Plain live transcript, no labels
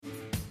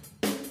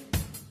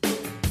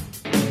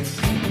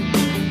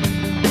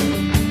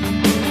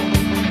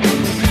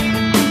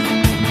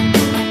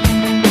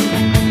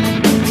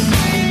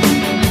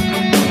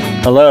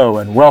Hello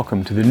and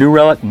welcome to the New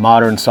Relic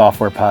Modern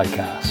Software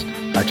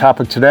Podcast. Our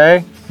topic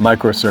today,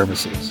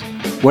 microservices.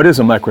 What is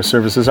a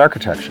microservices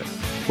architecture?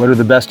 What are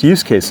the best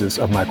use cases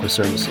of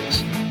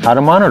microservices? How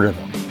to monitor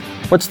them?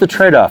 What's the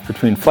trade-off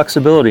between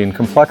flexibility and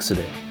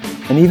complexity?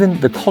 And even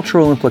the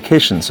cultural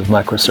implications of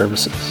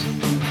microservices.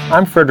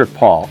 I'm Frederick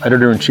Paul,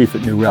 Editor-in-Chief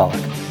at New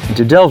Relic. And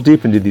to delve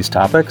deep into these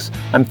topics,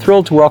 I'm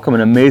thrilled to welcome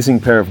an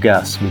amazing pair of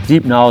guests with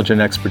deep knowledge and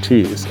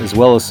expertise, as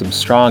well as some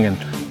strong and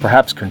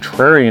perhaps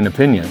contrarian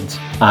opinions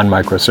on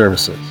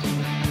microservices.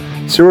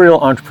 Serial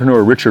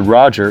entrepreneur Richard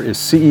Rodger is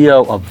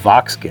CEO of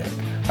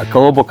VoxGig, a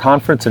global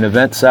conference and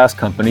event SaaS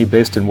company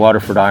based in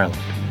Waterford,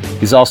 Ireland.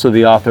 He's also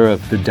the author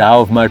of The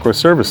Tao of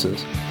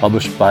Microservices,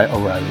 published by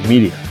O'Reilly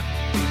Media.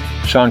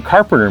 Sean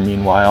Carpenter,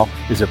 meanwhile,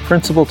 is a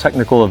principal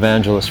technical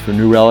evangelist for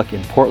New Relic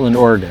in Portland,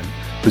 Oregon,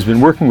 who's been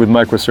working with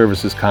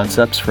microservices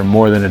concepts for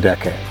more than a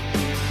decade.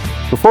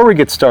 Before we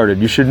get started,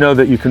 you should know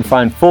that you can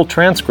find full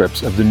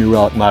transcripts of the New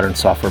Relic Modern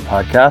Software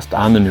Podcast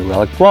on the New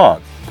Relic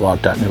blog,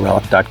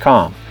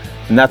 blog.newrelic.com.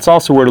 And that's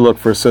also where to look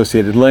for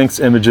associated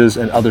links, images,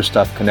 and other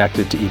stuff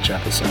connected to each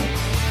episode.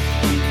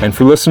 And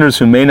for listeners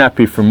who may not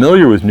be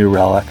familiar with New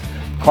Relic,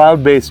 the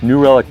cloud-based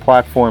New Relic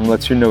platform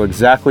lets you know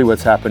exactly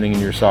what's happening in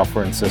your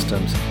software and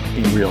systems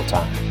in real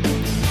time.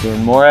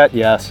 Learn more at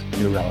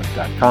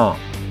newrelic.com.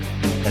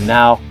 And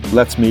now,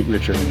 let's meet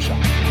Richard and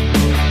Sean.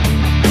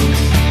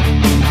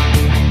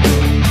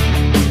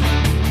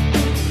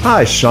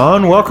 Hi,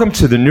 Sean. Welcome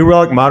to the New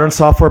Relic Modern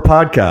Software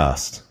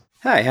Podcast.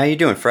 Hi, how you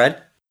doing,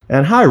 Fred?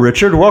 And hi,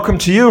 Richard. Welcome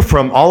to you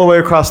from all the way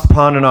across the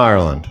pond in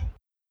Ireland.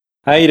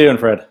 How you doing,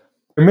 Fred?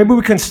 Maybe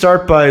we can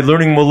start by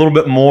learning a little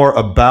bit more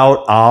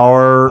about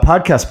our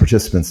podcast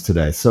participants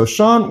today. So,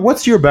 Sean,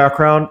 what's your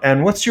background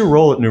and what's your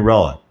role at New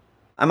Relic?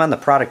 I'm on the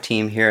product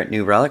team here at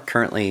New Relic,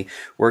 currently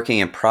working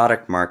in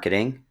product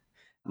marketing,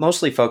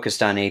 mostly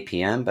focused on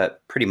APM,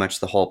 but pretty much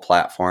the whole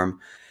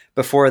platform.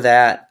 Before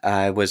that,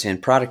 I was in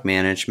product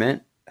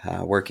management,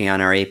 working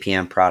on our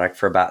APM product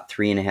for about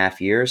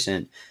 3.5 years.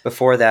 And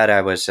before that,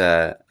 I was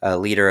a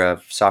leader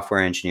of software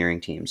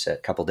engineering teams at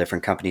a couple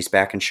different companies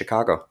back in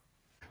Chicago.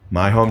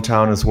 My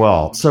hometown as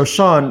well. So,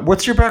 Sean,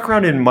 what's your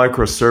background in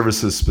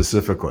microservices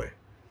specifically?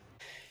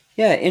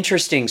 Yeah,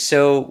 interesting.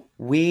 So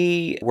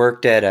we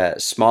worked at a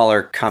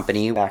smaller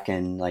company back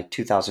in like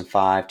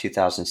 2005,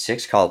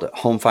 2006 called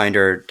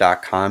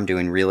homefinder.com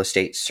doing real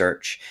estate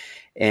search.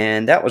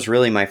 And that was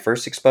really my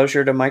first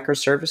exposure to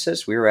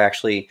microservices. We were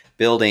actually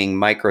building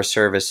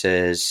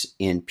microservices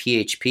in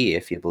PHP,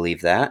 if you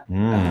believe that.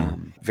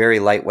 Very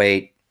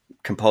lightweight,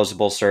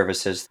 composable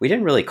services. We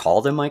didn't really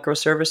call them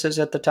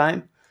microservices at the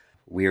time.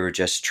 We were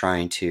just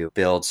trying to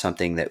build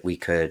something that we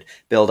could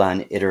build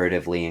on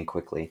iteratively and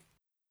quickly.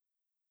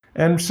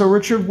 And so,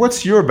 Richard,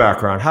 what's your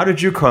background? How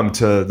did you come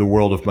to the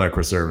world of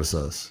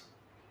microservices?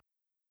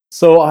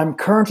 So I'm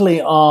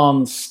currently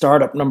on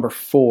startup number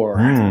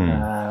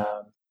 4.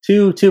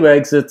 Two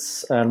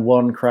exits and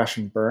one crash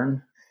and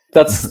burn.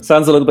 That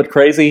sounds a little bit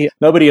crazy.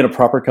 Nobody in a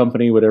proper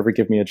company would ever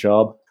give me a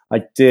job.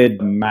 I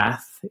did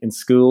math in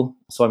school,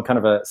 so I'm kind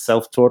of a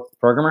self-taught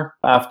programmer.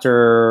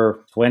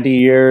 After 20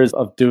 years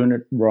of doing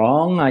it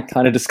wrong, I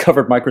kind of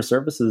discovered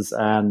microservices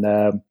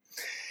and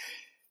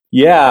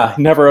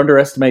never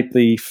underestimate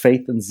the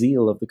faith and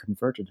zeal of the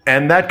converted.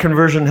 And that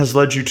conversion has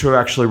led you to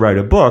actually write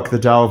a book, The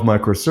Tao of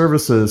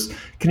Microservices.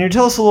 Can you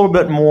tell us a little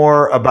bit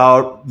more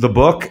about the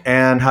book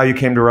and how you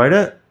came to write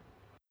it?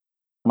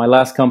 My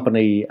last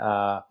company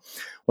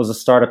was a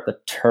startup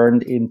that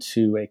turned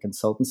into a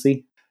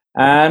consultancy.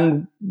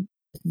 And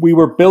we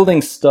were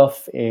building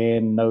stuff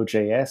in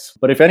Node.js.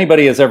 But if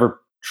anybody has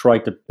ever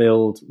tried to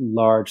build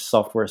large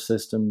software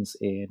systems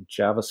in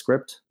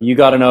JavaScript, you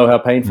got to know how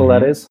painful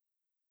that is.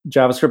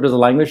 JavaScript as a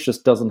language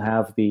just doesn't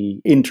have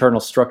the internal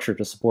structure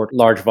to support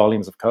large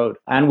volumes of code.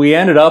 And we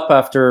ended up,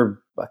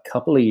 after a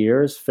couple of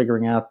years,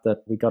 figuring out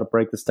that we got to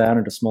break this down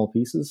into small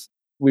pieces.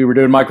 We were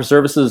doing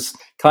microservices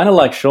kind of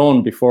like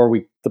Sean before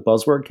the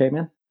buzzword came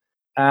in.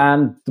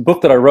 And the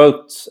book that I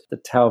wrote, The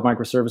Tao of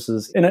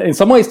Microservices, in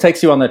some ways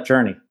takes you on that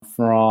journey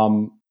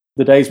from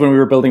the days when we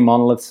were building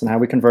monoliths and how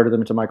we converted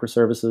them into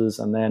microservices,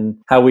 and then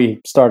how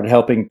we started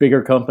helping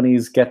bigger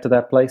companies get to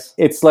that place.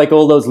 It's like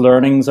all those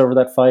learnings over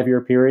that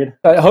 5-year period.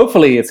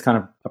 Hopefully it's kind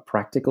of a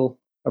practical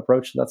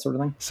approach to that sort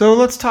of thing. So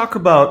let's talk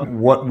about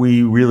what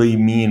we really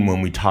mean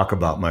when we talk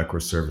about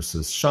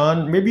microservices.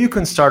 Sean, maybe you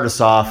can start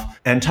us off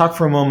and talk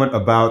for a moment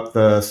about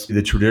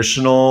the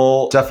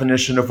traditional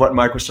definition of what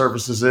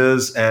microservices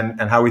is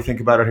and how we think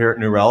about it here at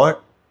New Relic.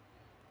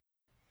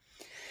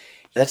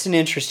 That's an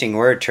interesting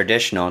word,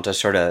 traditional, to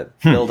sort of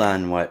build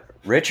on what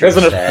Richard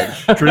said.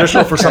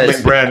 Traditional for something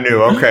brand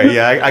new. Okay,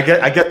 yeah, I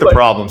get the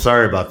problem.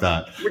 Sorry about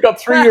that. We got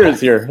 3 years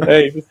here.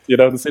 Hey,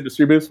 this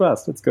industry moves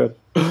fast. It's good.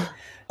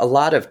 A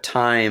lot of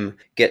time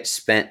gets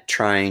spent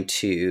trying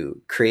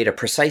to create a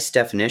precise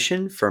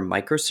definition for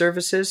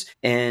microservices,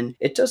 and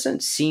it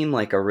doesn't seem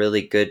like a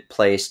really good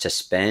place to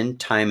spend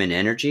time and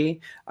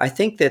energy. I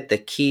think that the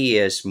key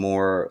is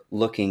more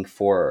looking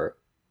for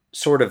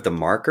sort of the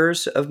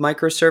markers of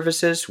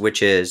microservices,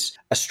 which is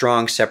a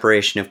strong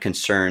separation of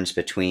concerns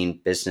between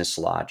business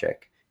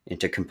logic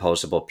into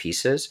composable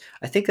pieces.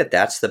 I think that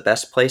that's the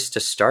best place to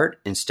start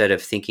instead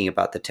of thinking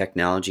about the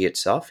technology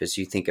itself, as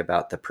you think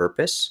about the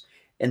purpose.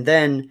 And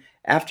then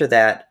after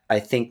that, I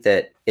think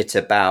that it's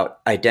about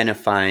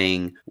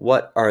identifying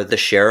what are the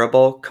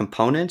shareable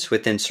components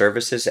within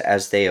services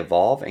as they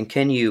evolve, and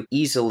can you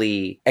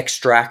easily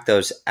extract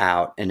those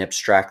out and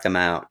abstract them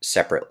out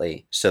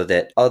separately so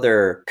that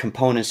other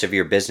components of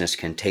your business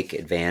can take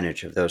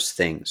advantage of those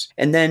things.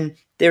 And then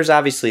there's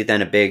obviously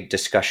then a big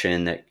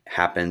discussion that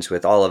happens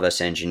with all of us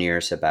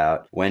engineers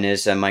about when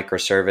is a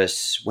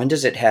microservice, when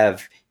does it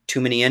have too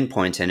many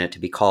endpoints in it to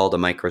be called a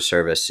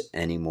microservice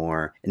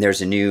anymore. And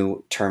there's a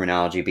new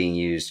terminology being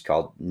used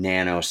called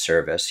nano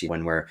service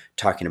when we're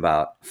talking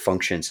about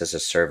functions as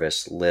a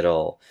service,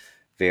 little,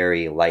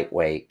 very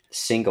lightweight,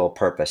 single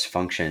purpose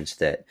functions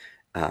that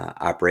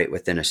operate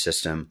within a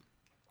system.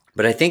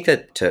 But I think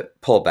that to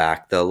pull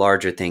back, the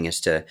larger thing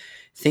is to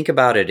think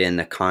about it in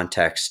the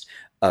context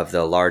of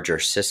the larger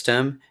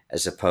system,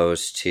 as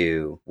opposed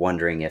to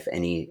wondering if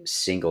any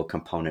single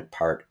component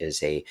part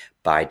is a,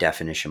 by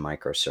definition,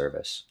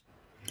 microservice.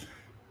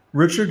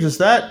 Richard, does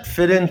that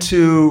fit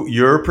into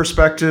your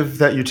perspective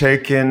that you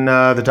take in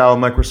the Tao of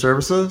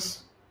microservices?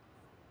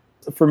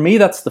 For me,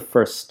 that's the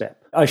first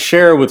step. I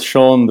share with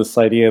Sean this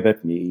idea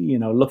that,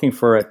 looking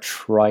for a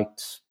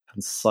trite,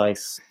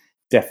 concise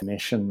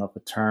definition of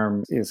the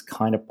term is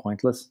kind of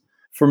pointless.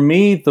 For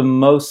me, the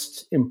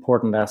most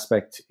important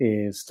aspect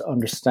is to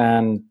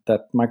understand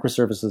that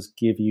microservices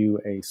give you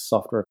a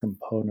software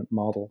component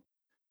model.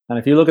 And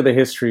if you look at the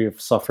history of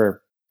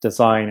software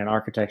design and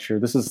architecture,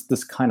 this is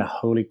this kind of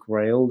holy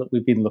grail that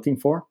we've been looking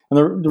for.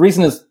 And the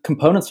reason is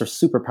components are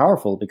super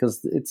powerful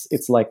because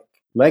it's like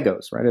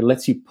Legos, right? It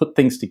lets you put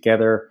things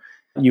together.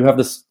 You have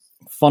this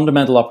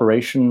fundamental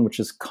operation, which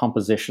is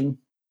composition.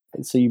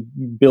 So you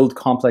build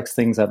complex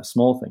things out of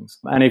small things.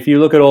 And if you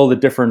look at all the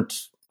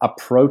different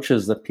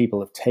approaches that people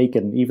have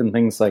taken, even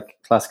things like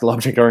classical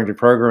object-oriented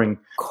programming,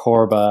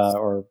 Corba,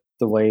 or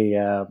the way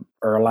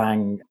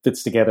Erlang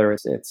fits together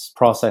its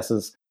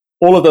processes,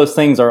 all of those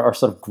things are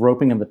sort of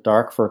groping in the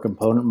dark for a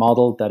component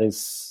model that is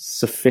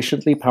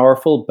sufficiently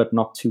powerful but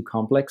not too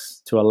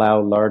complex to allow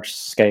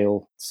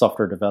large-scale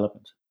software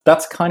development.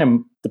 That's kind of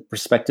the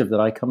perspective that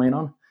I come in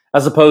on,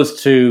 as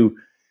opposed to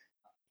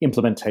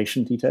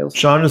implementation details.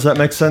 Sean, does that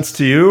make sense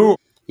to you?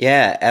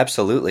 Yeah,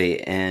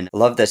 absolutely. And I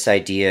love this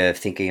idea of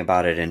thinking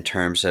about it in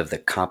terms of the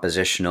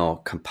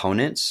compositional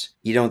components.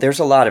 There's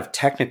a lot of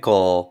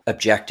technical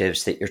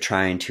objectives that you're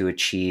trying to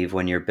achieve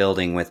when you're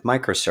building with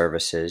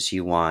microservices.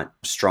 You want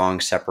strong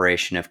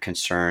separation of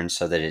concerns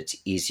so that it's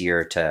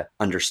easier to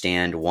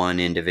understand one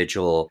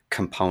individual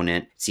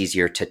component. It's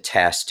easier to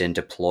test and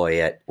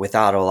deploy it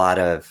without a lot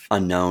of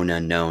unknown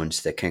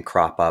unknowns that can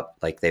crop up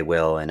like they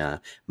will in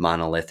a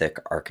monolithic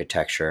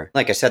architecture.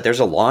 Like I said,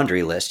 there's a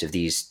laundry list of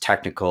these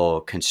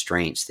technical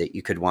constraints that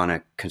you could want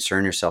to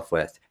concern yourself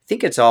with. I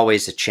think it's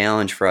always a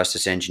challenge for us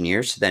as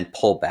engineers to then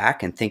pull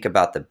back and think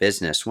about the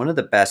business. One of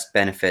the best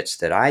benefits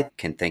that I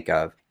can think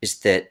of is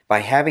that by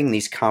having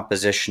these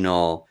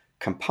compositional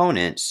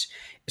components,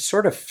 it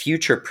sort of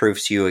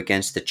future-proofs you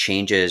against the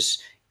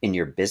changes in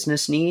your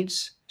business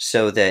needs,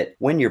 so that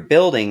when you're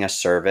building a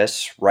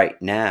service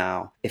right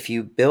now, if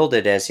you build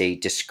it as a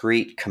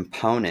discrete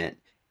component,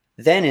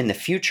 then in the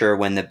future,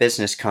 when the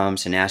business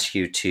comes and asks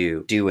you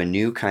to do a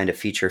new kind of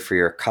feature for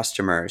your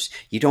customers,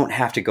 you don't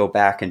have to go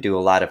back and do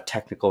a lot of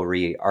technical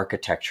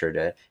re-architecture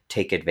to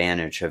take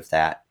advantage of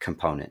that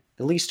component,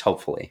 at least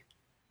hopefully.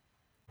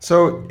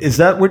 So is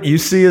that what you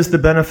see as the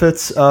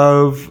benefits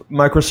of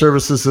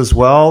microservices as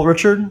well,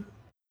 Richard?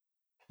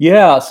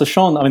 Yeah, so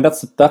Sean, I mean,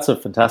 that's a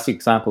fantastic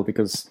example,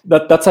 because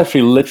that's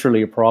actually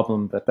literally a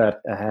problem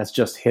that has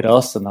just hit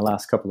us in the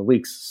last couple of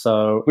weeks.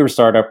 So we were a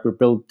startup,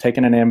 we're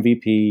taking an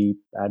MVP,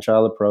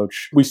 agile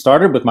approach. We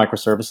started with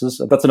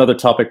microservices. That's another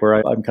topic where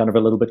I'm kind of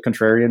a little bit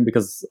contrarian,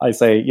 because I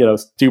say,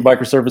 do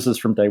microservices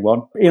from day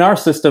one. In our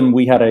system,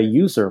 we had a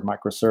user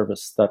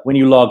microservice that when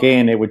you log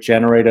in, it would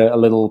generate a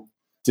little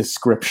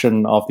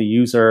description of the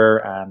user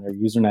and their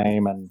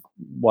username and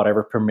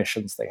whatever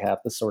permissions they have,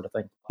 this sort of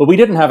thing. But we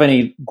didn't have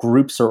any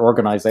groups or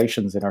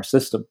organizations in our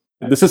system.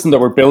 The system that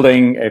we're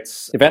building,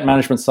 it's event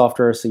management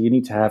software, so you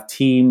need to have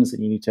teams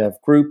and you need to have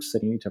groups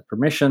and you need to have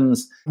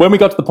permissions. When we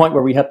got to the point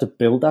where we had to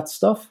build that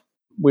stuff,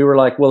 we were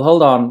like, well,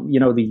 hold on,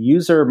 the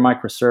user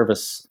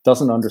microservice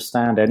doesn't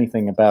understand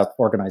anything about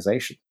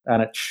organization,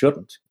 and it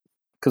shouldn't,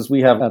 because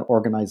we have an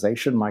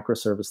organization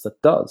microservice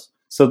that does.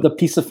 So the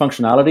piece of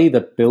functionality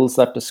that builds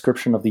that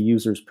description of the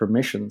user's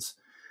permissions,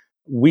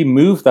 we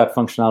move that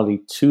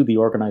functionality to the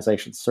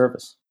organization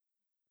service.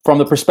 From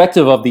the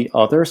perspective of the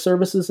other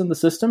services in the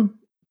system,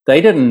 they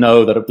didn't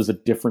know that it was a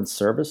different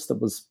service that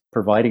was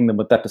providing them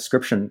with that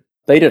description.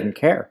 They didn't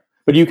care.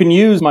 But you can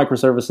use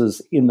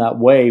microservices in that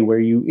way, where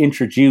you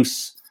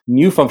introduce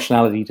new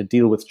functionality to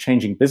deal with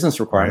changing business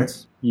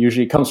requirements. Right.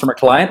 Usually it comes from a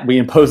client. We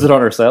impose it on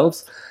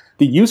ourselves.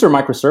 The user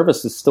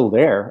microservice is still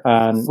there,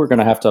 and we're going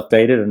to have to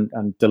update it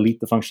and delete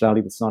the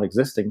functionality that's not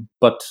existing.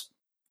 But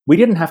we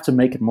didn't have to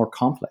make it more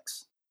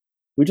complex.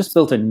 We just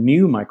built a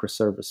new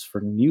microservice for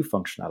new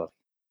functionality.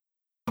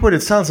 What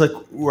it sounds like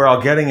we're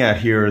all getting at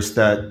here is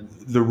that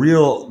the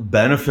real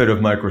benefit of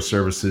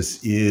microservices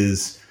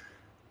is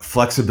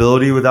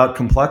flexibility without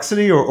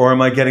complexity, or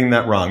am I getting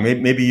that wrong?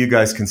 Maybe you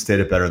guys can state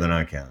it better than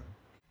I can.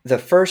 The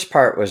first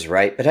part was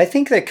right, but I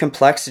think that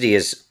complexity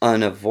is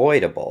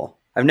unavoidable.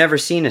 I've never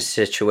seen a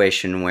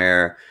situation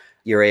where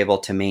you're able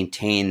to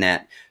maintain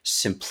that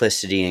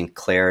simplicity and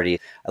clarity.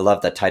 I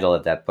love the title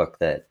of that book,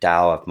 The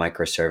Tao of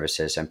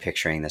Microservices. I'm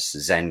picturing this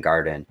Zen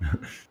garden.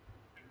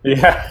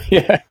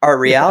 Yeah. Our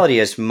reality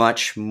is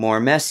much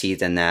more messy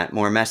than that,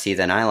 more messy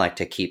than I like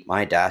to keep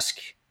my desk.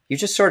 You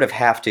just sort of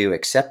have to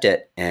accept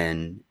it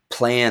and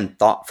plan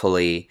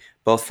thoughtfully,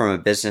 both from a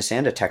business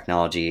and a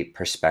technology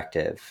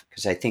perspective,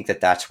 because I think that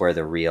that's where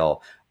the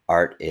real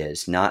art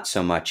is, not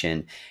so much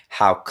in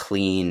how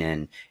clean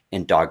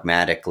and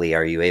dogmatically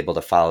are you able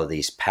to follow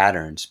these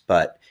patterns,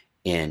 but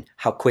in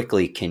how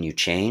quickly can you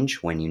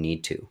change when you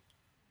need to.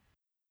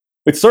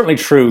 It's certainly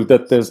true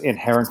that there's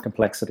inherent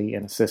complexity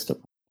in a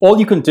system. All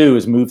you can do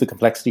is move the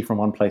complexity from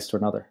one place to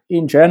another.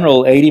 In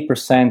general,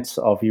 80%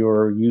 of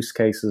your use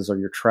cases or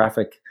your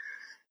traffic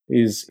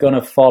is going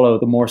to follow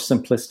the more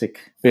simplistic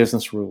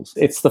business rules.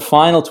 It's the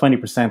final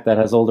 20% that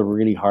has all the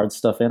really hard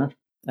stuff in it.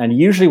 And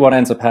usually what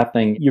ends up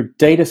happening, your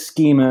data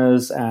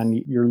schemas and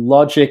your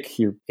logic,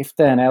 your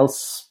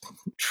if-then-else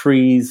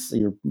trees,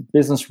 your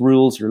business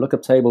rules, your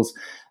lookup tables,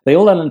 they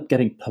all end up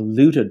getting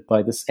polluted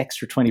by this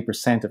extra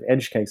 20% of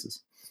edge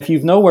cases. If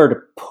you've nowhere to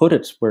put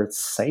it where it's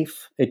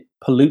safe, it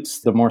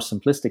pollutes the more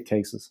simplistic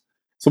cases.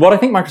 So what I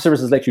think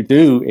microservices let you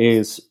do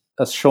is,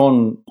 as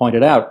Sean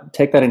pointed out,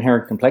 take that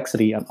inherent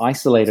complexity and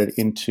isolate it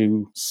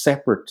into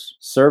separate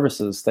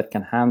services that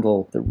can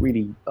handle the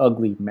really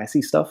ugly,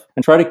 messy stuff,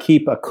 and try to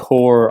keep a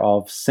core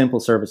of simple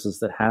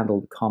services that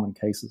handle the common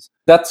cases.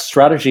 That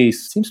strategy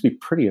seems to be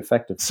pretty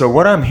effective. So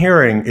what I'm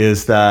hearing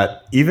is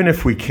that even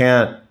if we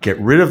can't get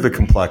rid of the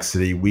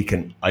complexity, we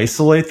can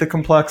isolate the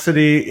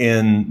complexity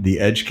in the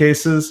edge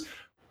cases.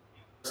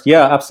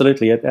 Yeah,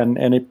 absolutely. And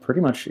it pretty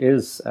much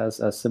is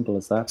as simple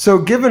as that. So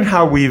given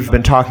how we've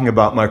been talking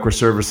about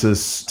microservices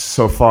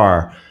so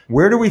far,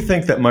 where do we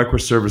think that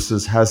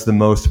microservices has the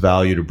most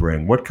value to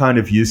bring? What kind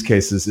of use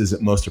cases is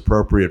it most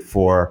appropriate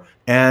for?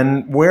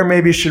 And where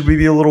maybe should we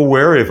be a little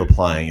wary of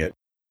applying it?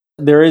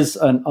 There is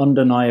an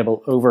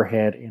undeniable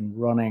overhead in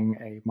running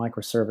a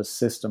microservice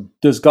system.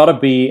 There's got to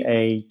be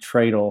a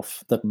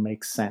trade-off that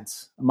makes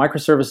sense.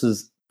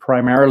 Microservices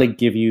primarily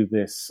give you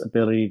this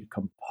ability to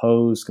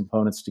compose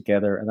components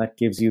together, and that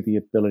gives you the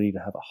ability to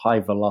have a high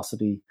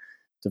velocity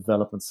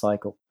development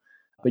cycle.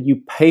 But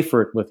you pay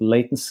for it with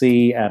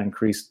latency and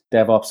increased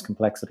DevOps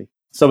complexity.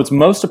 So it's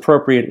most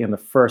appropriate in the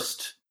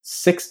first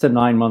 6 to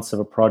 9 months of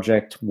a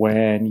project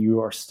when you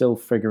are still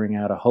figuring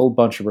out a whole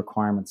bunch of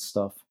requirements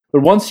stuff.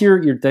 But once your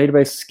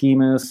database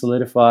schemas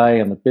solidify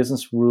and the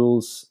business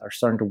rules are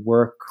starting to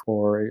work,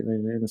 or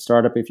in a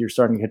startup, if you're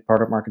starting to hit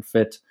product market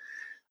fit,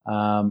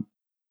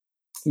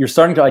 you're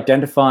starting to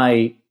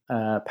identify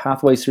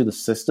pathways through the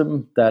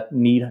system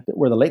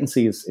where the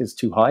latency is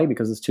too high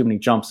because there's too many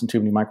jumps and too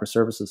many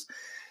microservices.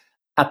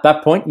 At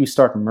that point, you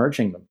start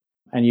merging them,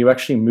 and you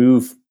actually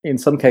move, in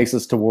some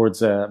cases,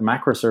 towards a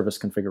macro service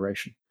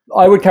configuration.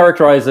 I would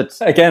characterize it,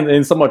 again,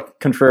 in a somewhat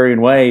contrarian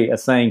way,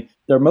 as saying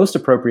they're most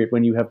appropriate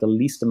when you have the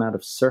least amount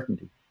of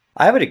certainty.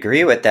 I would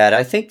agree with that.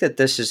 I think that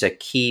this is a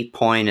key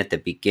point at the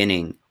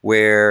beginning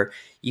where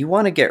you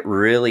want to get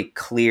really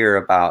clear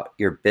about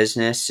your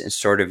business and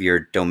sort of your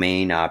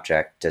domain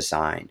object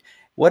design.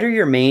 What are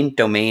your main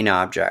domain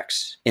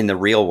objects in the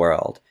real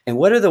world? And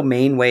what are the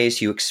main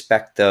ways you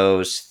expect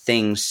those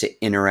things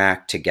to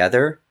interact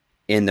together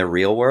in the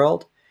real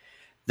world?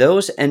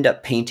 Those end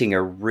up painting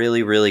a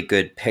really, really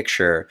good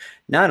picture,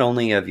 not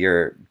only of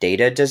your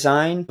data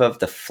design, but of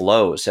the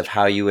flows of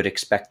how you would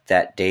expect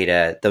that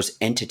data, those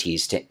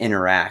entities to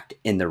interact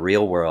in the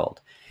real world.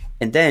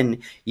 And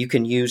then you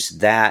can use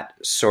that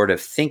sort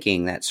of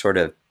thinking, that sort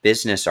of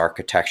business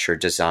architecture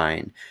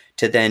design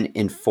to then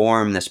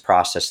inform this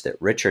process that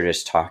Richard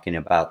is talking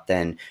about,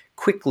 then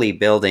quickly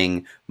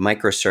building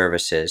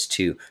microservices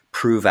to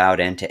prove out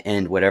end to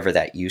end whatever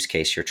that use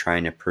case you're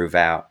trying to prove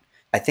out.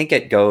 I think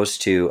it goes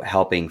to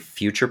helping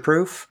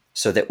future-proof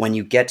so that when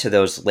you get to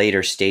those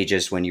later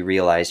stages, when you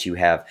realize you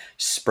have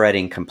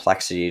spreading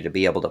complexity to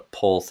be able to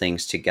pull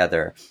things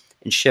together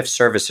and shift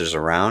services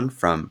around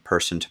from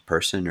person to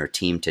person or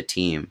team to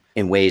team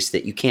in ways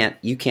that you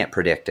can't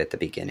predict at the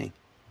beginning.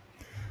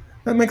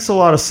 That makes a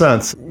lot of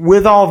sense.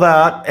 With all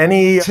that,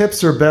 any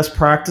tips or best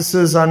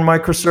practices on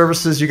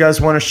microservices you guys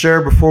want to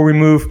share before we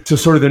move to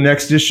sort of the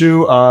next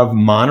issue of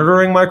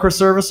monitoring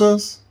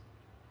microservices?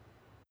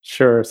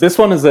 Sure. This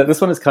one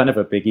is kind of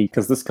a biggie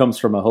because this comes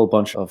from a whole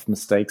bunch of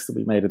mistakes that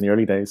we made in the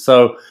early days.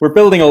 So we're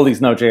building all these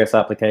Node.js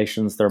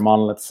applications. They're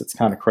monoliths. It's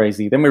kind of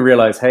crazy. Then we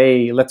realize,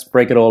 hey, let's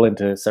break it all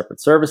into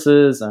separate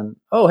services. And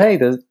hey,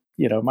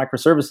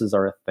 microservices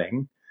are a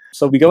thing.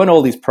 So we go in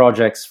all these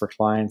projects for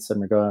clients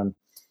and we're going,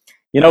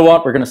 you know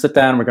what? We're going to sit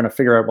down. We're going to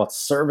figure out what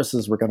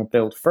services we're going to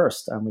build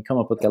first. And we come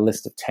up with a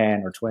list of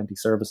 10 or 20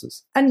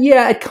 services. And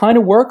yeah, it kind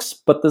of works,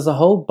 but there's a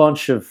whole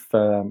bunch of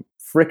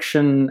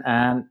friction,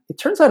 and it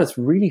turns out it's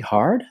really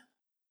hard.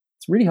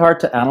 It's really hard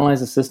to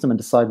analyze a system and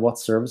decide what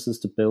services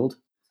to build.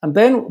 And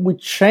then we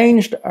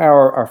changed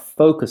our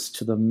focus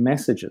to the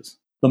messages.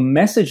 The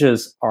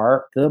messages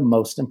are the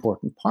most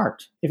important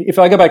part. If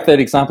I go back to that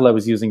example I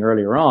was using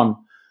earlier on,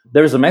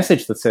 there's a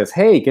message that says,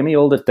 hey, give me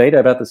all the data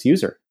about this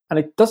user. And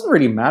it doesn't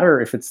really matter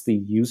if it's the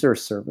user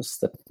service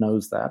that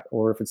knows that,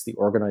 or if it's the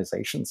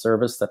organization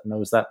service that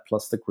knows that,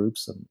 plus the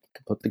groups, and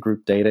can put the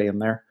group data in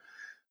there.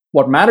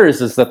 What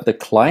matters is that the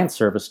client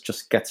service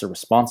just gets a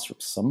response from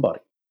somebody.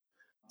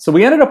 So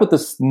we ended up with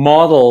this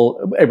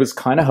model. It was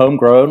kind of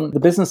homegrown. The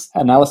business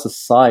analysis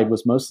side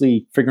was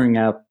mostly figuring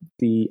out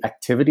the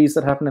activities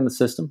that happen in the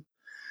system.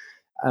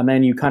 And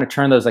then you kind of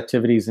turn those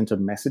activities into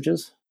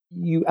messages.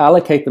 You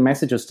allocate the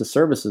messages to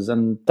services,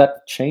 and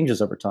that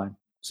changes over time.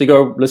 So you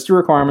go list your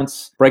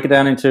requirements, break it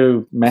down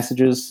into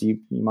messages. You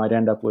might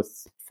end up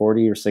with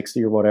 40 or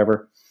 60 or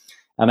whatever,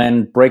 and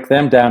then break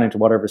them down into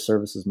whatever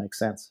services make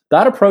sense.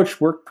 That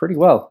approach worked pretty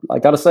well. I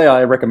got to say,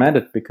 I recommend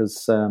it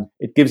because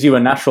it gives you a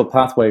natural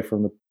pathway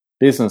from the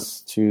business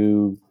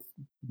to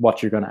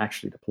what you're going to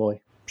actually deploy.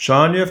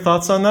 Sean, you have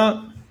thoughts on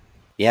that?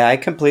 Yeah, I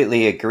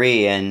completely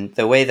agree. And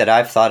the way that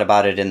I've thought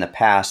about it in the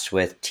past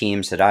with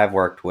teams that I've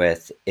worked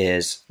with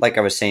is, like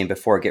I was saying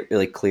before, get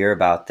really clear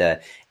about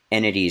the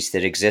entities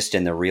that exist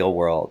in the real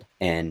world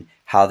and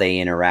how they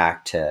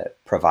interact to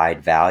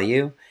provide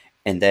value.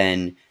 And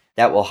then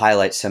that will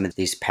highlight some of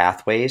these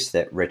pathways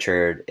that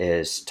Richard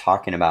is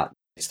talking about.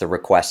 It's the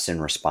requests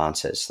and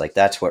responses. Like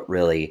that's what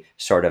really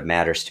sort of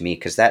matters to me,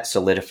 because that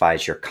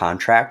solidifies your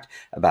contract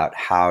about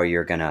how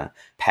you're going to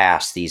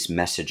pass these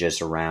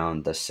messages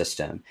around the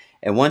system.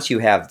 And once you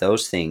have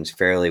those things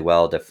fairly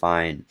well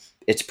defined,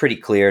 it's pretty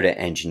clear to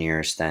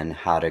engineers then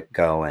how to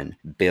go and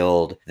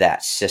build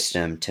that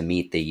system to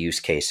meet the use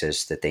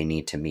cases that they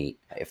need to meet.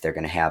 If they're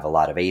going to have a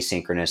lot of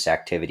asynchronous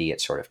activity,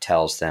 it sort of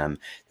tells them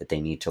that they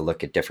need to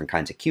look at different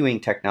kinds of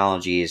queuing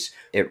technologies.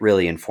 It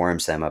really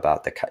informs them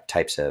about the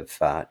types of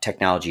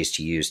technologies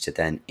to use to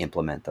then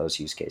implement those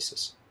use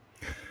cases.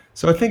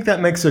 So I think that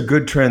makes a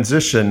good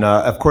transition.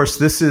 Of course,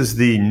 this is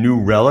the New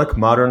Relic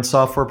Modern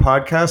Software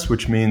Podcast,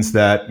 which means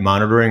that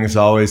monitoring is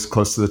always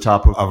close to the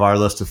top of our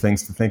list of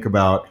things to think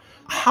about.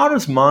 How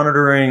does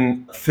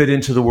monitoring fit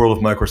into the world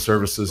of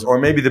microservices? Or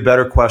maybe the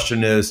better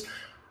question is,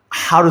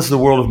 how does the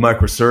world of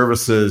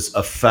microservices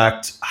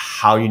affect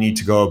how you need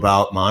to go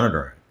about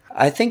monitoring?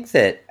 I think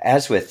that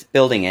as with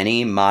building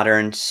any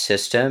modern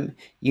system,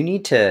 you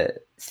need to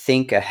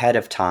think ahead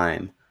of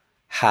time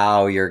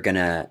how you're going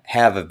to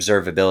have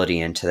observability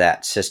into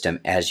that system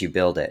as you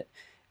build it.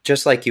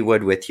 Just like you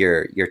would with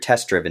your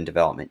test-driven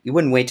development. You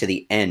wouldn't wait to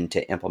the end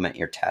to implement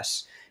your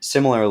tests.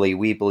 Similarly,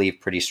 we believe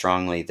pretty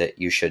strongly that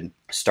you should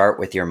start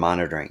with your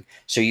monitoring.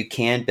 So you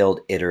can build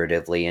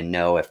iteratively and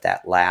know if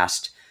that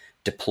last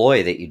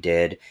deploy that you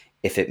did,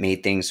 if it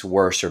made things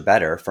worse or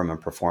better from a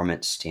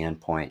performance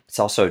standpoint. It's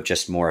also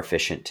just more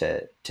efficient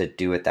to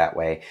do it that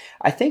way.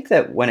 I think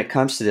that when it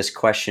comes to this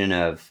question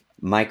of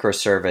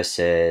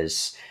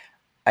microservices,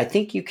 I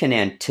think you can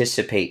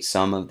anticipate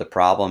some of the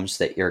problems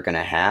that you're going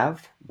to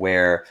have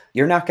where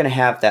you're not going to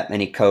have that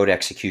many code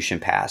execution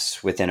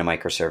paths within a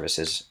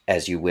microservices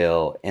as you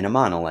will in a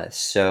monolith.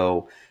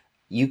 So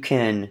you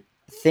can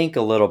think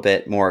a little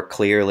bit more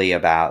clearly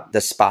about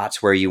the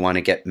spots where you want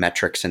to get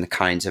metrics and the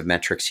kinds of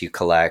metrics you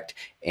collect,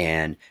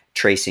 and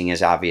tracing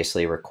is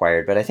obviously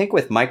required. But I think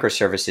with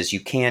microservices,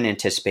 you can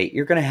anticipate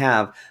you're going to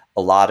have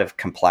a lot of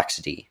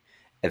complexity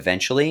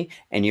eventually,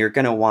 and you're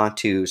going to want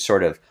to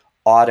sort of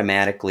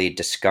automatically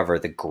discover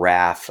the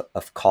graph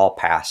of call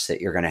paths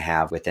that you're going to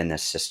have within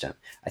this system.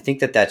 I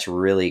think that that's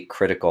really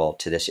critical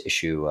to this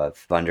issue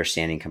of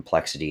understanding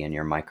complexity in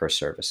your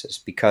microservices,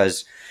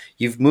 because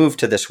you've moved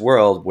to this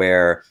world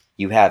where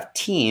you have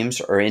teams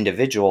or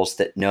individuals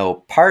that know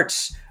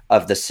parts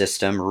of the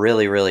system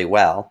really, really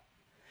well,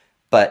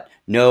 but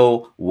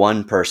no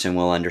one person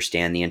will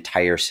understand the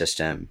entire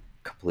system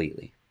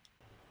completely.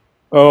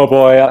 Oh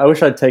boy, I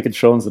wish I'd taken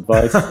Sean's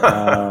advice.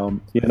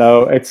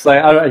 It's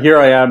like here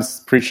I am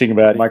preaching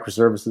about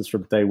microservices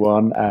from day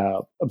one,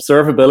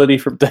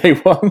 observability from day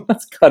one.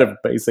 That's kind of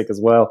basic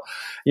as well.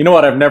 You know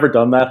what? I've never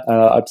done that.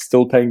 I'm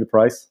still paying the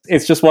price.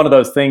 It's just one of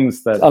those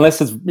things that unless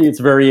it's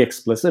very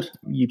explicit,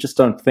 you just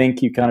don't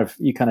think. You kind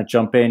of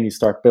jump in, you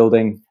start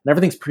building, and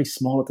everything's pretty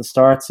small at the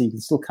start, so you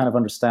can still kind of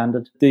understand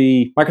it.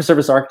 The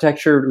microservice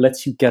architecture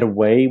lets you get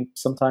away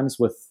sometimes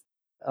with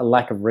a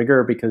lack of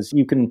rigor, because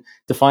you can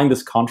define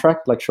this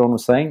contract, like Sean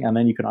was saying, and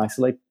then you can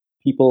isolate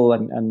people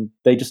and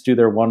they just do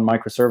their one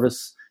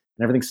microservice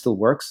and everything still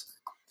works.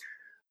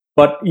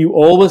 But you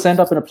always end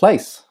up in a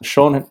place.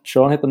 Sean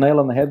hit the nail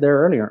on the head there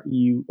earlier.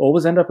 You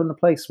always end up in a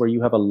place where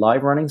you have a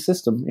live running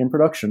system in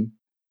production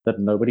that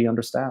nobody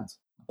understands.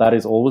 That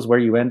is always where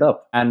you end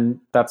up. And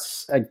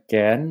that's,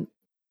 again,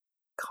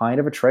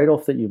 kind of a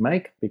trade-off that you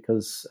make,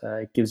 because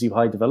it gives you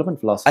high development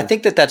velocity. I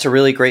think that that's a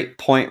really great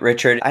point,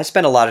 Richard. I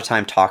spend a lot of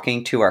time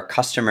talking to our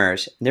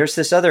customers. There's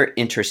this other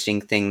interesting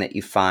thing that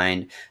you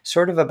find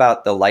sort of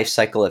about the life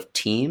cycle of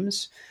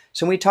teams.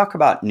 So when we talk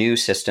about new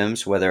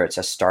systems, whether it's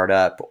a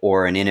startup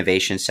or an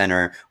innovation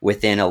center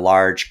within a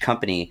large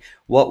company,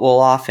 what we'll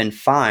often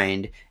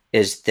find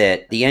is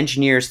that the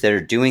engineers that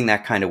are doing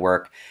that kind of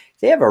work,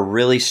 they have a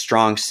really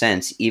strong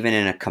sense, even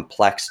in a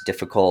complex,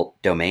 difficult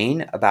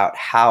domain, about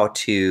how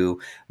to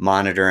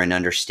monitor and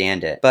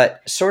understand it.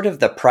 But sort of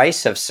the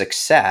price of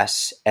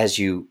success as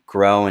you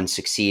grow and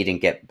succeed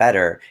and get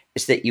better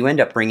is that you end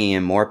up bringing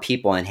in more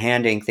people and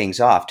handing things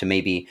off to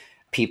maybe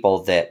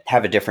people that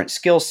have a different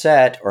skill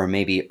set or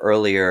maybe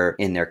earlier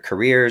in their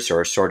careers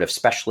or sort of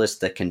specialists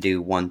that can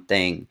do one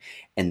thing.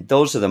 And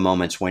those are the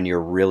moments when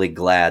you're really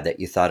glad that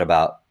you thought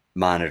about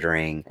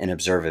monitoring and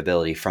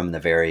observability from the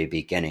very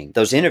beginning.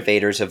 Those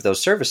innovators of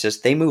those services,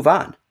 they move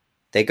on.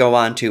 They go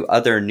on to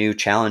other new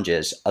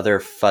challenges, other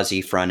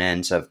fuzzy front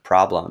ends of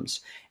problems,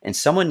 and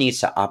someone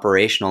needs to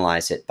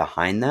operationalize it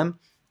behind them.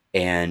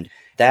 And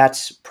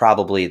that's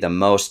probably the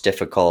most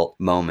difficult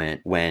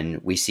moment when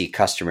we see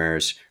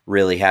customers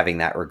really having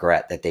that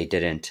regret that they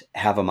didn't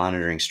have a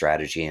monitoring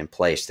strategy in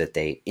place that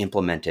they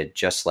implemented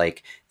just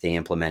like they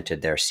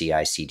implemented their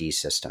CI/CD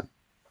system.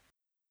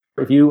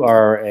 If you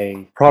are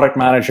a product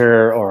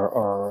manager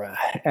or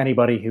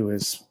anybody who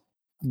is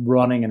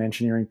running an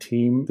engineering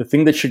team, the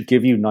thing that should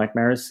give you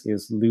nightmares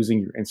is losing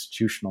your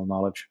institutional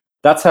knowledge.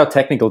 That's how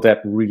technical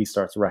debt really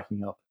starts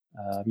racking up.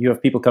 You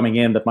have people coming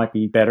in that might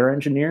be better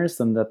engineers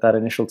than that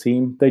initial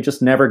team. They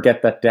just never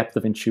get that depth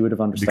of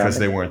intuitive understanding. Because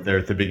they weren't there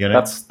at the beginning?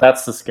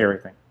 That's the scary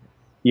thing.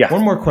 Yeah.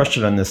 One more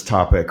question on this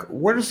topic.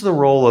 What is the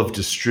role of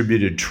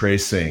distributed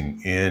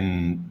tracing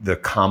in the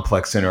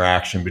complex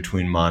interaction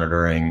between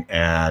monitoring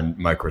and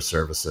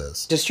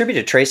microservices?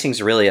 Distributed tracing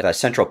is really a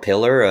central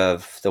pillar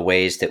of the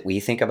ways that we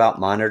think about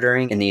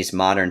monitoring in these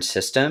modern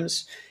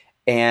systems.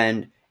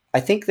 And I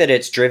think that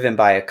it's driven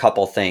by a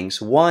couple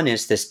things. One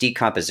is this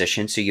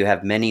decomposition. So you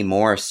have many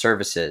more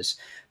services,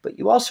 but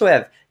you also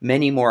have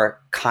many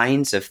more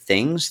kinds of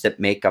things that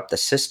make up the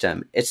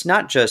system. It's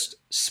not just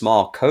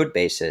small code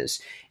bases.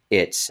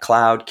 It's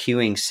cloud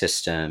queuing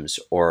systems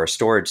or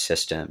storage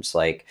systems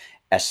like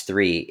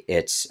S3.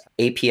 It's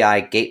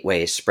API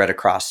gateways spread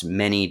across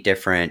many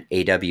different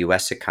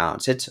AWS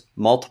accounts. It's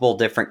multiple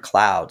different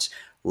clouds,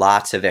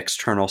 lots of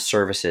external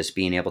services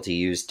being able to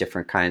use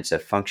different kinds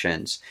of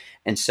functions.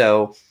 And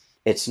so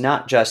it's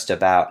not just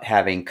about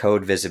having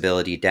code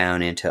visibility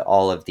down into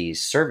all of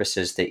these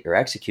services that you're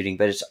executing,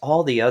 but it's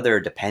all the other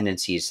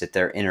dependencies that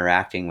they're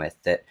interacting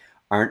with that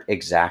aren't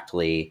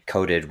exactly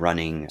coded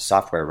running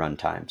software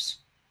runtimes.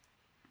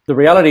 The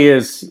reality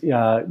is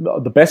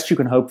the best you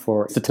can hope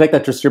for is to take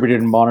that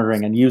distributed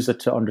monitoring and use it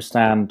to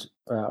understand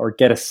or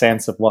get a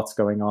sense of what's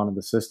going on in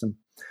the system.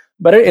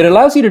 But it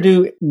allows you to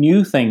do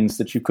new things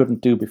that you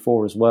couldn't do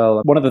before as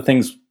well. One of the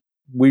things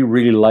we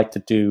really like to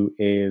do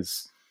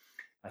is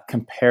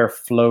compare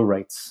flow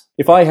rates.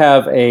 If I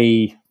have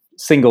a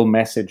single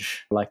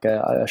message, like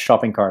a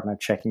shopping cart and I'm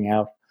checking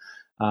out,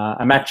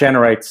 and that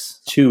generates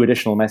 2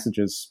 additional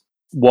messages,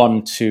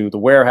 one to the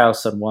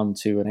warehouse and one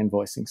to an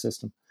invoicing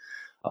system.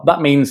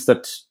 That means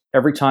that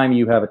every time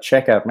you have a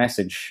checkout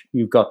message,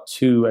 you've got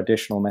 2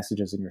 additional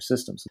messages in your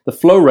systems. The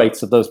flow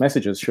rates of those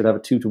messages should have a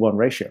 2-to-1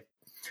 ratio.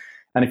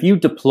 And if you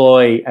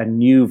deploy a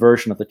new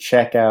version of the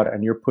checkout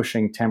and you're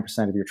pushing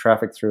 10% of your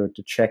traffic through it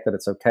to check that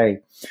it's okay,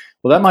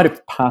 well, that might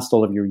have passed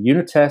all of your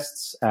unit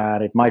tests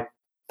and it might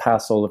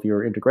pass all of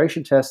your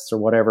integration tests or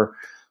whatever.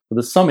 But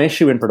there's some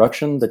issue in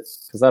production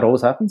because that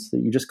always happens,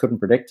 that you just couldn't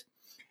predict.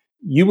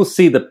 You will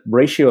see the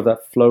ratio of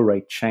that flow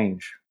rate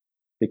change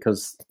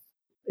because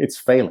it's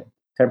failing.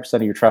 10%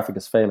 of your traffic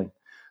is failing.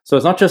 So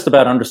it's not just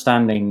about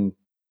understanding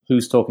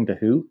who's talking to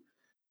who.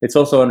 It's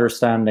also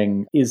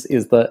understanding is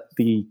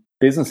the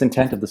business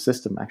intent of the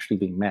system actually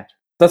being met.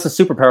 That's a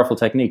super powerful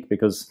technique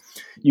because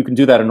you can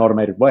do that in an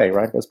automated way,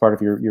 right? As part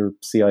of your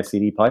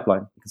CI/CD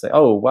pipeline. You can say,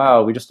 oh,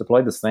 wow, we just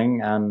deployed this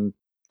thing and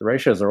the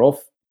ratios are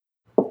off.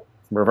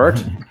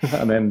 Revert.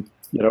 And then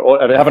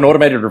have an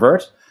automated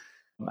revert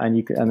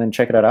and then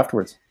check it out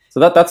afterwards. So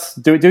that's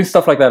doing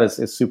stuff like that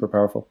is super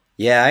powerful.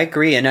 Yeah, I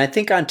agree. And I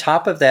think on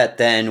top of that,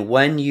 then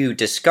when you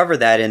discover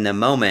that in the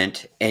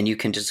moment and you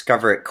can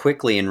discover it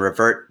quickly and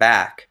revert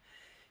back,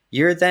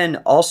 you're then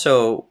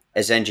also,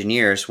 as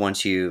engineers,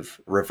 once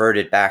you've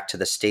reverted back to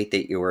the state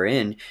that you were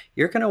in,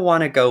 you're going to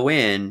want to go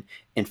in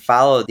and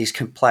follow these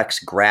complex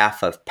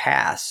graph of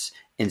paths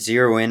and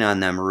zero in on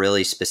them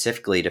really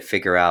specifically to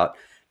figure out,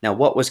 now,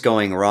 what was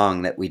going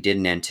wrong that we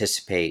didn't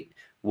anticipate?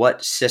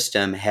 What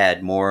system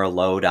had more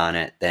load on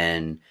it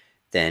than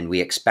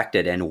we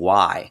expected and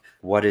why?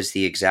 What is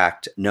the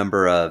exact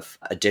number of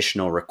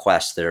additional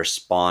requests that are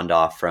spawned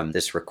off from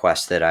this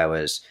request that I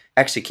was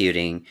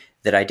executing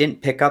that I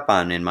didn't pick up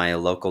on in my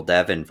local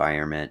dev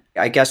environment?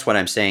 I guess what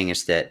I'm saying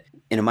is that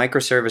in a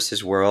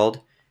microservices world,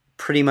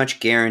 pretty much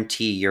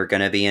guarantee you're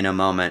going to be in a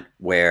moment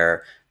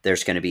where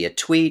there's going to be a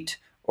tweet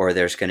or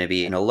there's going to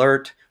be an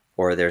alert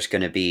or there's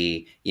going to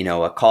be,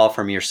 a call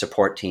from your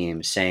support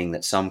team saying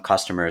that some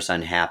customer is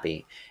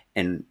unhappy.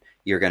 And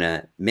you're going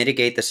to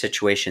mitigate the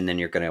situation. Then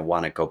you're going to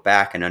want to go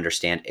back and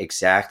understand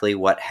exactly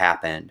what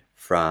happened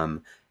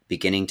from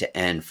beginning to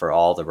end for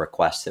all the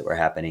requests that were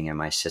happening in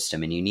my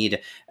system. And you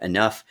need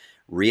enough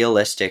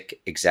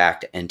realistic,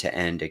 exact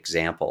end-to-end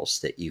examples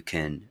that you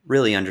can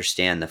really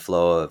understand the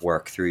flow of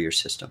work through your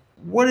system.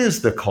 What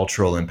is the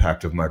cultural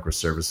impact of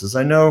microservices?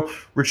 I know,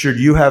 Richard,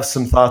 you have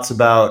some thoughts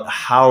about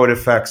how it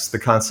affects the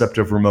concept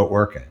of remote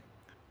working.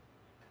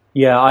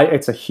 Yeah,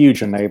 it's a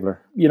huge enabler.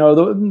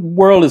 The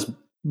world is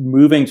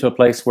moving to a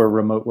place where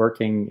remote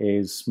working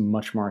is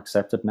much more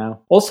accepted now.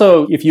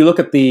 Also, if you look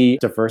at the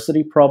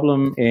diversity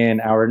problem in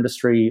our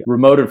industry,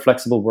 remote and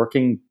flexible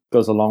working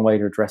goes a long way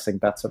to addressing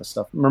that sort of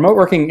stuff. Remote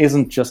working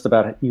isn't just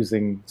about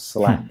using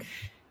Slack,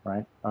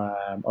 right?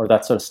 Or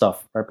that sort of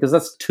stuff, right? Because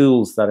that's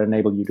tools that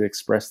enable you to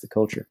express the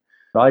culture.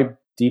 But I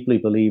deeply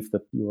believe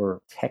that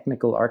your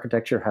technical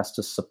architecture has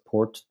to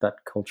support that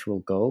cultural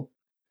goal.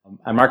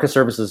 And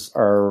microservices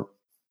are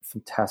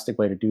fantastic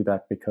way to do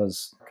that,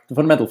 because the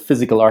fundamental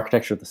physical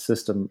architecture of the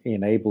system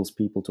enables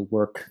people to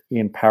work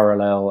in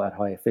parallel at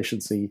high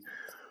efficiency,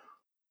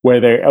 where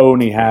they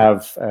only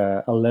have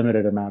a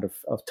limited amount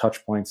of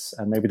touch points,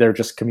 and maybe they're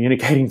just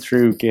communicating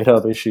through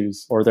GitHub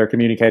issues, or they're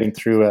communicating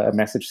through a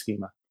message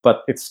schema,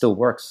 but it still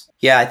works.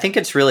 Yeah, I think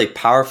it's really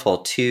powerful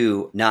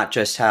too, not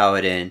just how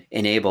it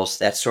enables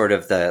that sort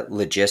of the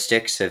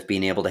logistics of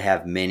being able to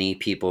have many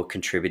people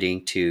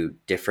contributing to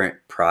different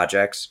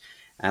projects.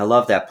 I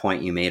love that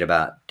point you made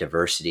about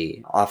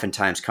diversity.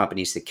 Oftentimes,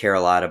 companies that care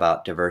a lot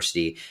about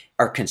diversity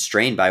are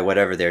constrained by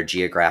whatever their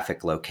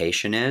geographic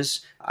location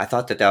is. I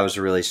thought that was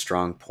a really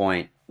strong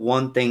point.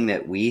 One thing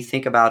that we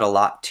think about a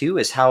lot too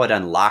is how it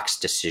unlocks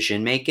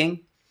decision making.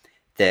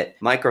 That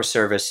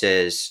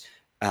microservices,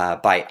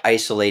 by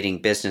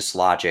isolating business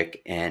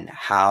logic and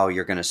how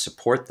you're going to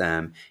support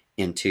them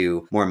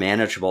into more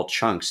manageable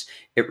chunks,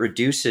 it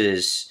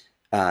reduces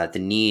the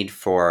need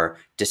for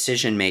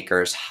decision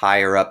makers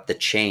higher up the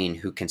chain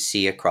who can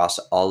see across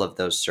all of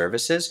those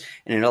services.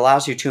 And it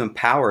allows you to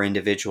empower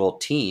individual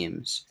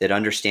teams that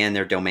understand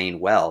their domain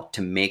well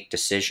to make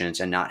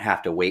decisions and not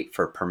have to wait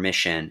for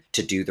permission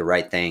to do the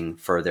right thing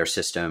for their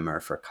system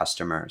or for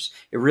customers.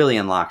 It really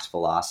unlocks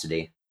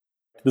velocity.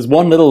 There's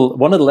one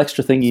little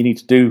extra thing you need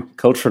to do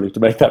culturally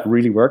to make that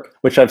really work,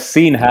 which I've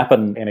seen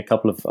happen in a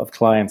couple of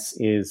clients,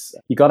 is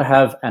you got to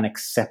have an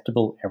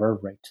acceptable error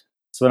rate.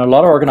 So in a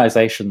lot of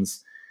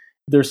organizations,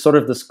 there's sort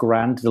of this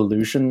grand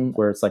delusion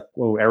where it's like,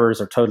 whoa, errors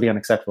are totally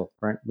unacceptable,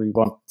 right? We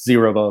want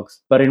zero bugs.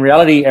 But in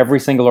reality, every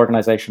single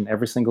organization,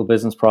 every single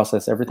business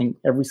process,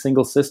 every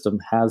single system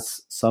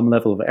has some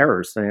level of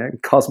errors.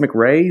 Cosmic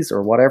rays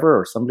or whatever,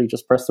 or somebody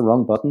just pressed the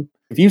wrong button.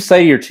 If you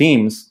say to your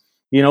teams,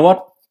 you know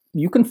what?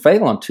 You can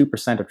fail on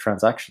 2% of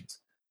transactions.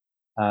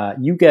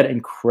 You get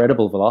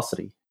incredible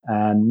velocity.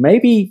 And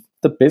maybe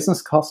the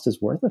business cost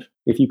is worth it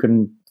if you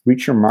can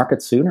reach your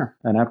market sooner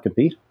and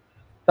outcompete.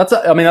 That's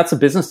a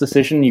business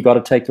decision you got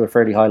to take to a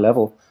fairly high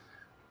level,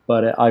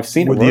 but I've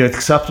seen it work. The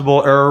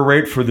acceptable error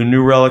rate for the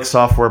New Relic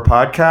Software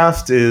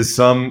podcast is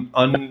some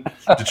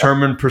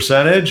undetermined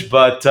percentage,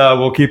 but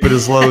we'll keep it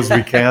as low as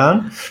we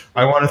can.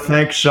 I want to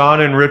thank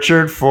Sean and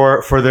Richard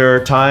for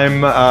their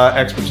time,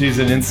 expertise,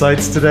 and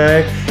insights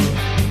today.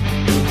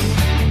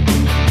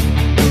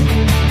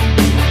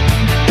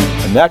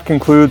 And that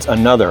concludes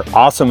another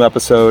awesome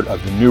episode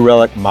of the New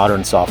Relic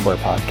Modern Software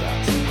Podcast.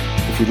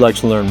 If you'd like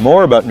to learn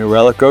more about New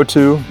Relic, go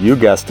to, you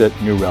guessed it,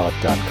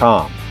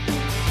 newrelic.com.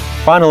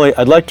 Finally,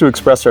 I'd like to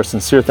express our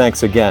sincere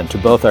thanks again to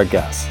both our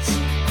guests.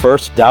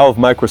 First, Tao of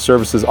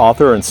Microservices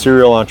author and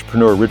serial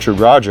entrepreneur Richard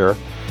Rodger,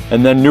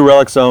 and then New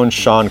Relic's own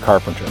Sean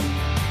Carpenter.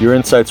 Your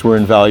insights were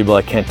invaluable.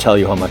 I can't tell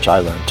you how much I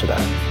learned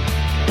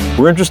today.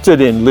 We're interested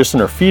in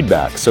listener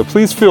feedback, so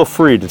please feel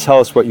free to tell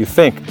us what you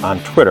think on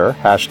Twitter,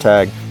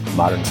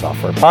 #Modern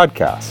Software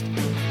Podcast.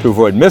 To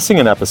avoid missing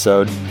an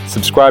episode,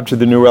 subscribe to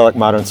the New Relic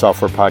Modern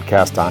Software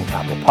Podcast on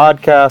Apple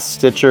Podcasts,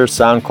 Stitcher,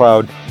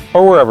 SoundCloud,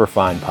 or wherever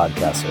fine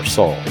podcasts are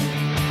sold.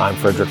 I'm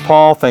Frederick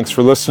Paul. Thanks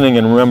for listening,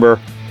 and remember,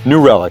 New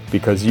Relic,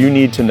 because you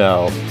need to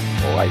know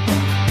right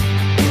now.